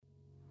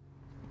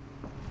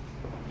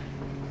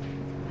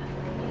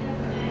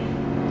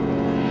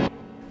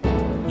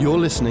You're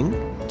listening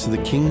to the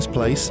King's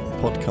Place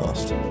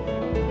podcast.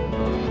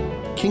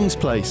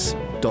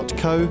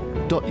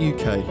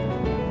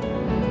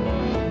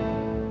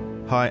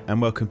 kingsplace.co.uk. Hi,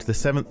 and welcome to the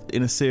 7th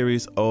in a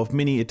series of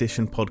mini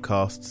edition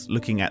podcasts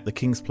looking at the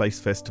King's Place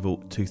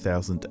Festival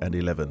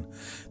 2011.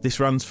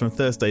 This runs from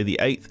Thursday the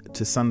 8th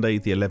to Sunday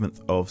the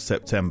 11th of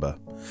September.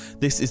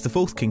 This is the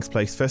 4th King's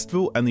Place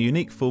Festival, and the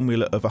unique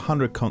formula of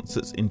 100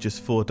 concerts in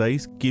just 4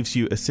 days gives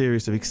you a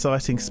series of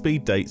exciting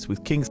speed dates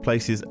with King's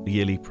Place's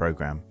yearly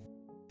programme.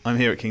 I'm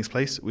here at King's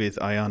Place with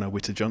Ayanna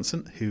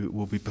Witter-Johnson, who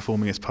will be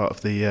performing as part of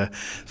the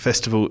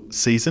festival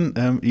season.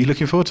 Are you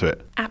looking forward to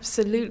it?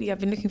 Absolutely. I've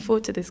been looking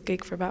forward to this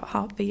gig for about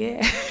half a year.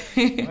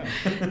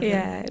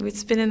 Yeah,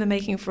 it's been in the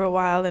making for a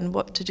while, and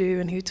what to do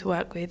and who to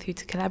work with, who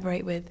to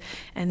collaborate with.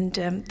 And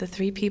the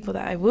three people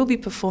that I will be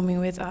performing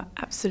with are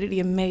absolutely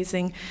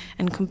amazing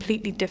and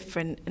completely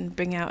different and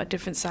bring out a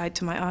different side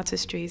to my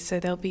artistry. So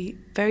there'll be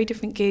very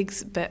different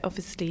gigs, but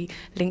obviously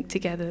linked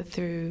together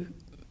through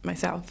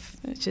myself,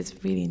 which is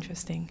really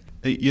interesting.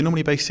 You're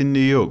normally based in New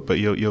York, but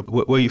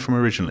where are you from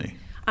originally?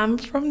 I'm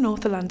from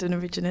North London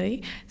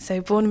originally, so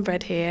born and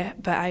bred here,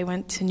 but I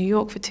went to New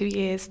York for 2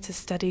 years to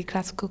study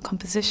classical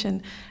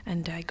composition,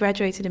 and I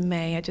graduated in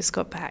May. I just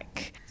got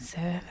back, so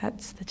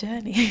that's the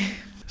journey.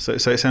 So it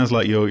sounds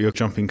like you're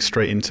jumping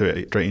straight into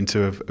a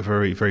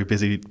very, very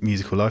busy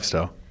musical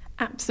lifestyle.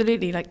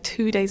 Absolutely. Like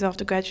 2 days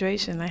after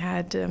graduation, I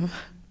had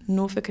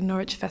Norfolk and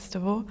Norwich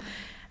Festival.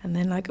 And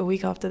then like a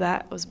week after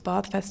that was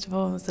Bath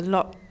Festival, and it was a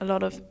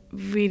lot of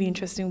really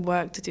interesting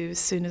work to do as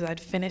soon as I'd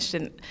finished.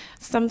 And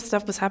some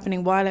stuff was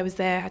happening while I was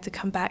there. I had to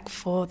come back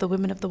for the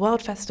Women of the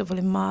World Festival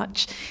in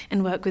March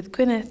and work with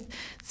Gwyneth.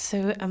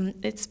 So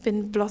it's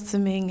been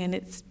blossoming, and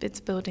it's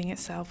building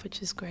itself,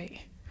 which is great.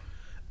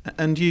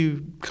 And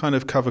you kind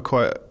of cover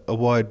quite a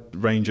wide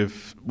range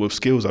of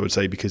skills, I would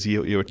say, because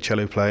you're a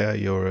cello player,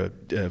 you're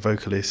a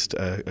vocalist,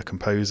 a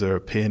composer, a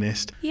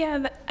pianist.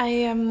 Yeah,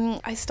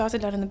 I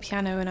started learning the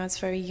piano when I was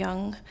very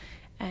young,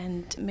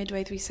 and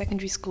midway through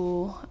secondary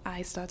school,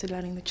 I started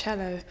learning the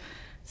cello.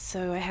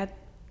 So I had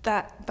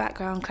that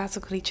background,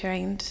 classically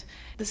trained.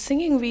 The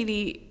singing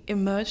really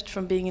emerged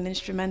from being an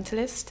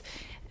instrumentalist.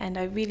 And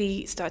I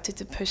really started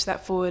to push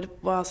that forward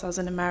whilst I was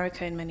in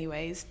America in many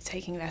ways,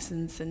 taking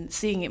lessons and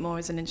seeing it more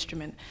as an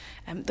instrument.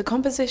 The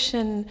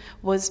composition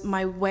was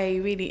my way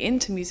really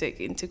into music,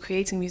 into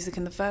creating music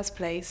in the first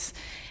place.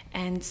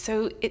 And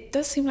so it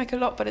does seem like a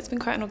lot, but it's been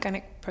quite an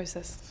organic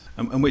process.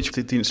 And which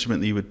did the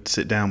instrument that you would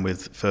sit down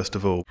with first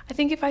of all? I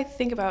think if I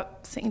think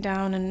about sitting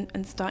down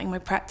and starting my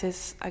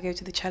practice, I go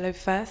to the cello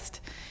first,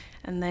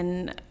 and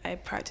then I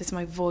practice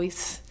my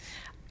voice.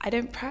 I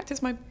don't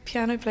practice my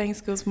piano playing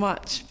skills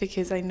much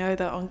because I know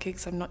that on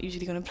gigs I'm not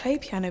usually going to play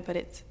piano, but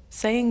it's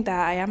saying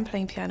that I am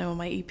playing piano on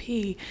my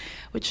EP,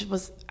 which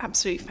was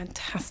absolutely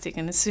fantastic.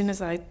 And as soon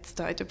as I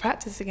started to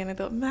practice again, I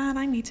thought, man,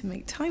 I need to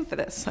make time for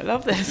this. I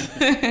love this.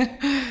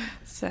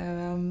 So,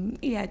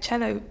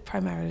 cello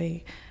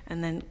primarily,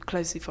 and then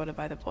closely followed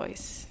by the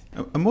voice.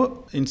 And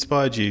what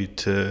inspired you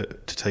to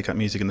take up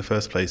music in the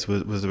first place?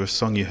 Was there a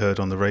song you heard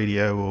on the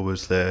radio, or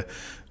was there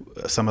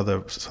some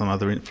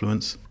other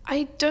influence?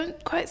 I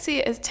don't quite see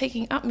it as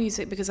taking up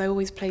music because I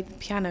always played the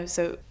piano,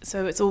 so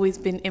it's always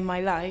been in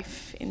my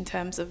life in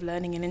terms of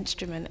learning an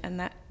instrument and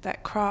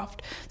that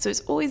craft. So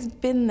it's always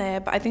been there,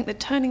 but I think the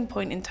turning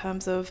point in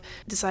terms of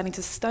deciding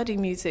to study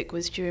music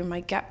was during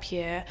my gap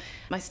year.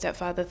 My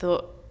stepfather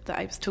thought that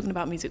I was talking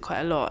about music quite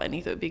a lot, and he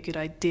thought it'd be a good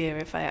idea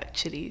if I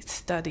actually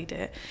studied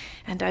it.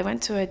 And I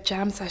went to a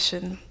jam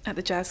session at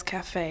the Jazz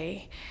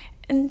Cafe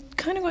and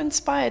kind of got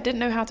inspired, didn't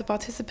know how to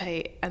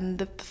participate. And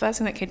the first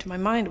thing that came to my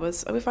mind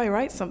was, if I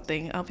write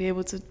something, I'll be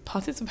able to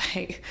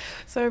participate.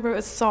 So I wrote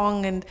a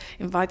song and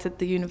invited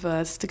the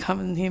universe to come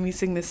and hear me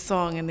sing this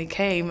song, and they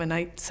came and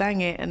I sang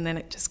it, and then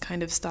it just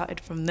kind of started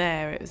from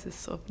there. It was this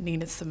sort of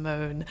Nina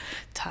Simone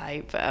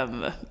type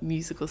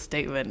musical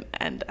statement,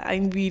 and I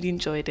really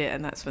enjoyed it,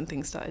 and that's when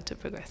things started to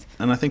progress.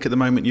 And I think at the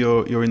moment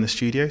you're in the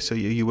studio, so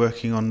you're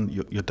working on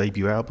your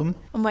debut album?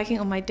 I'm working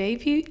on my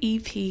debut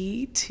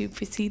EP to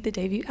precede the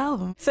debut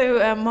album.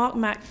 So Mark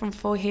Mack from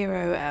For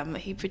Hero,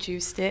 he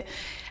produced it,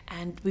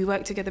 and we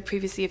worked together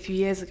previously a few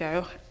years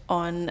ago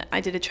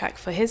I did a track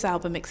for his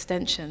album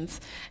Extensions,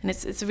 and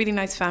it's a really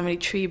nice family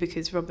tree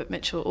because Robert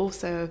Mitchell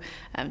also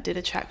did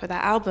a track for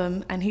that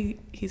album, and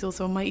he's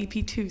also on my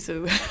EP too,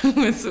 so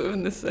we're sort of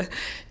in this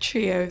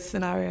trio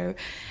scenario.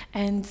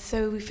 And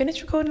so we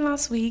finished recording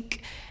last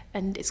week,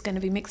 and it's going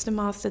to be mixed and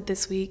mastered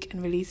this week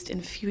and released in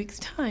a few weeks'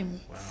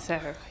 time. Wow. So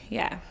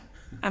yeah,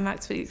 I'm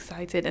absolutely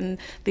excited. And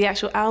the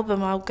actual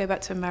album, I'll go back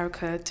to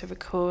America to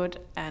record,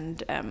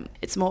 and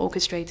it's more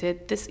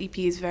orchestrated. This EP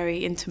is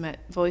very intimate,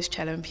 voice,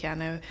 cello and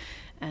piano,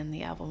 and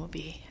the album will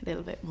be a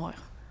little bit more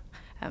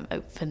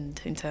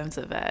opened in terms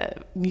of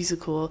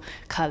musical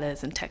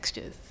colours and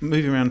textures.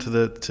 Moving around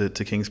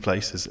to King's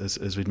Place,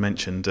 as we'd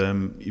mentioned,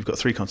 you've got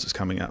 3 concerts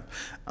coming up.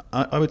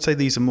 I would say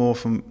these are more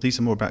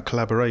about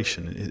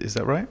collaboration. Is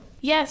that right?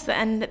 Yes,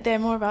 and they're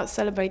more about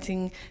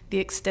celebrating the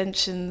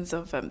extensions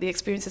of the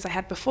experiences I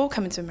had before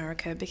coming to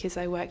America, because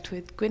I worked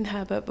with Gwyn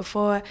Herbert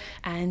before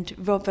and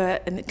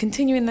Robert, and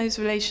continuing those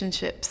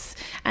relationships.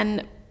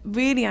 And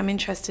really I'm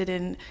interested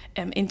in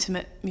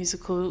intimate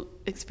musical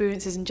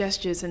experiences and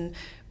gestures and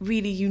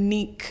really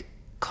unique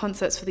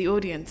concerts for the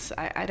audience.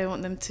 I don't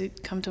want them to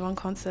come to one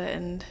concert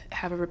and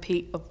have a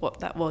repeat of what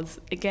that was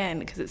again,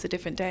 because it's a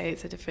different day,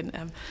 it's a different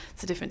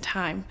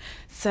time.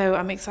 So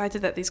I'm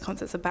excited that these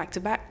concerts are back to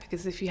back,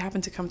 because if you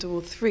happen to come to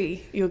all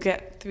 3, you'll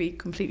get 3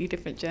 completely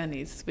different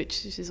journeys,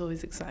 which is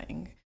always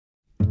exciting.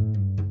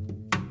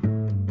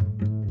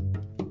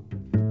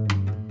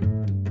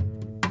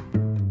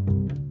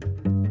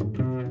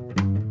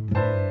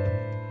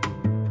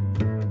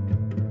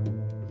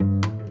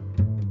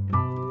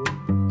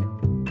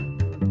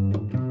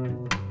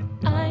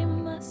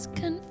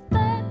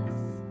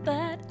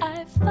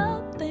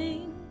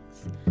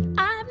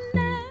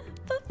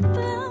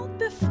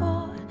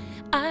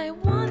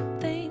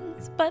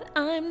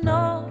 I'm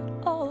not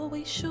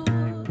always sure.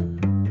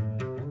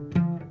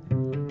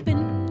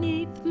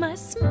 Beneath my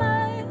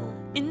smile,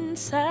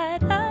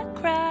 inside I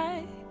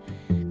cry,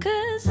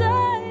 'cause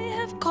I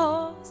have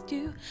caused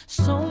you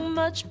so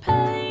much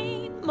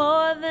pain,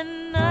 more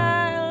than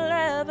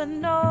I'll ever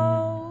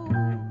know.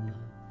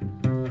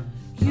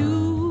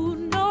 You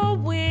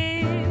know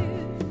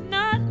we're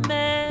not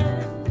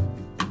meant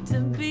to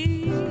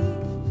be,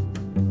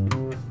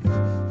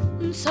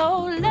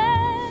 so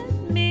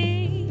let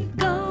me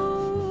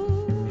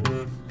go.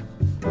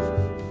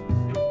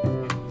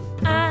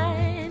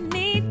 I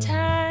need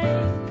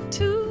time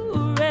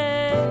to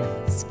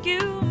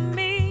rescue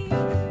me,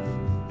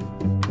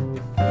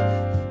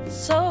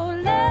 so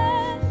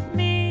let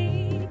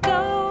me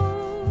go.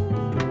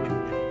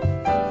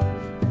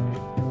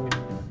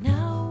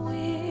 Now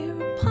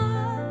we're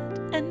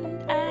apart and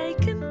I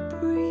can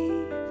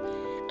breathe.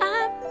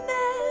 I've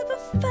never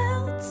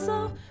felt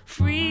so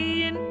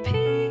free and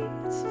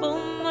peaceful,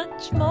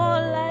 much more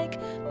like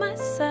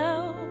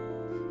myself.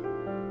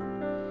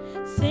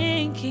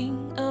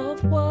 Thinking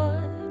of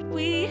what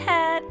we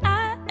had,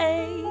 I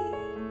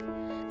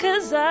ache,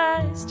 'cause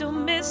I still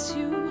miss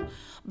you,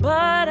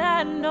 but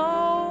I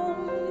know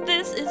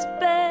this is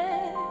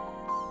best.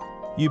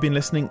 You've been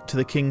listening to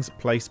the King's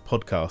Place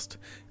podcast.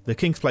 The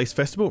King's Place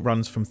Festival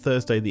runs from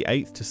Thursday the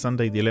 8th to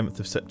Sunday the 11th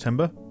of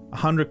September.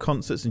 100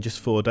 concerts in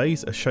just 4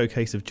 days, a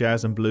showcase of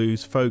jazz and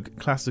blues, folk,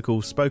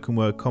 classical, spoken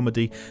word,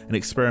 comedy and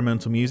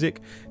experimental music.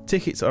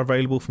 Tickets are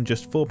available from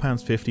just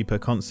 £4.50 per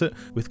concert,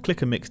 with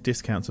click and mix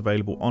discounts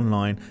available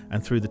online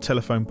and through the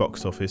telephone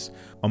box office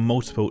on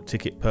multiple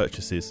ticket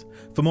purchases.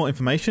 For more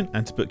information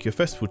and to book your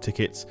festival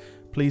tickets,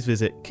 please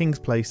visit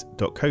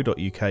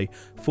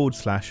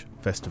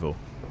kingsplace.co.uk/festival.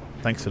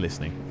 Thanks for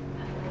listening.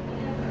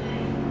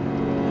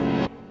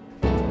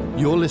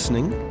 You're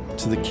listening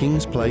to the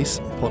King's Place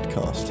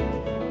podcast.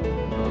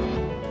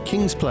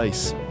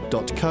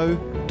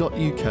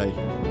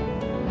 kingsplace.co.uk